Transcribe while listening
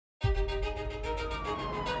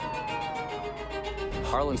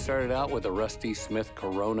Harlan started out with a rusty Smith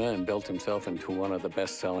Corona and built himself into one of the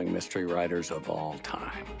best-selling mystery writers of all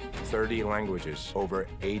time. 30 languages, over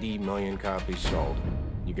 80 million copies sold.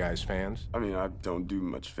 You guys fans? I mean, I don't do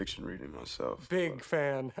much fiction reading myself. Big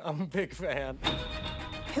fan. I'm a big fan.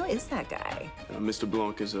 Who is that guy? Mr.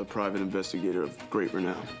 Blanc is a private investigator of great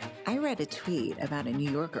renown. I read a tweet about a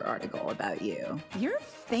New Yorker article about you. You're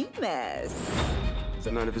famous.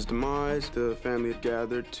 The night of his demise, the family had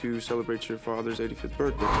gathered to celebrate your father's 85th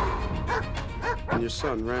birthday. And your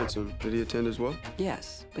son, Ransom, did he attend as well?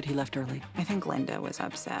 Yes, but he left early. I think Linda was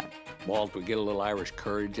upset. Walt would get a little Irish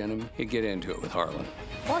courage in him. He'd get into it with Harlan.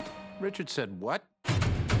 What? Richard said what?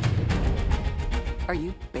 Are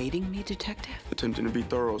you baiting me, detective? Attempting to be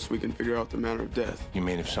thorough so we can figure out the manner of death. You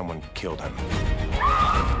mean if someone killed him?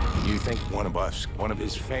 You think one of us, one of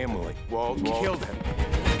his family, killed him?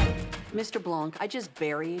 Mr. Blanc, I just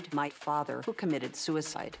buried my father who committed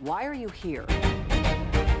suicide. Why are you here?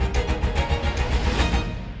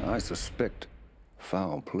 I suspect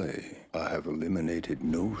foul play. I have eliminated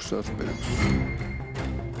no suspects.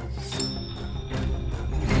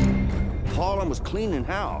 Harlan was cleaning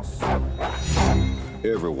house.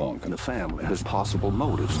 Everyone in the family has possible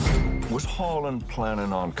motives. Was Harlan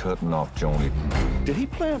planning on cutting off Joni? Did he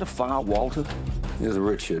plan to fire Walter? Is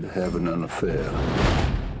Richard having an affair?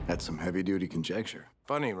 That's some heavy-duty conjecture.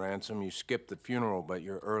 Funny, Ransom, you skipped the funeral, but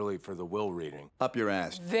you're early for the will reading. Up your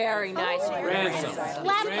ass. Very nice. Ransom.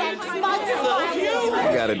 Slap that mother. You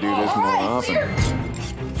gotta do this more often.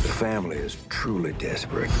 The family is truly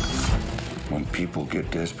desperate. When people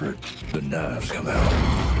get desperate, the knives come out.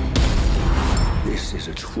 This is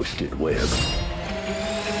a twisted web.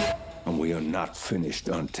 And we are not finished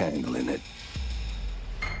untangling it.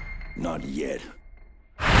 Not yet.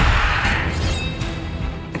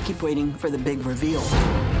 I keep waiting for the big reveal.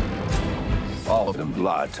 All of them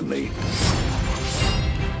lied to me.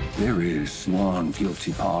 There is one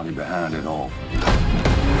guilty party behind it all.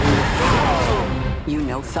 You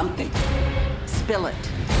know something. Spill it.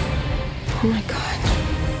 Oh my God.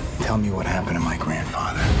 Tell me what happened to my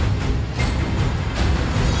grandfather.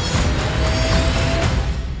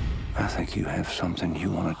 I think you have something you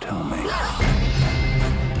want to tell me.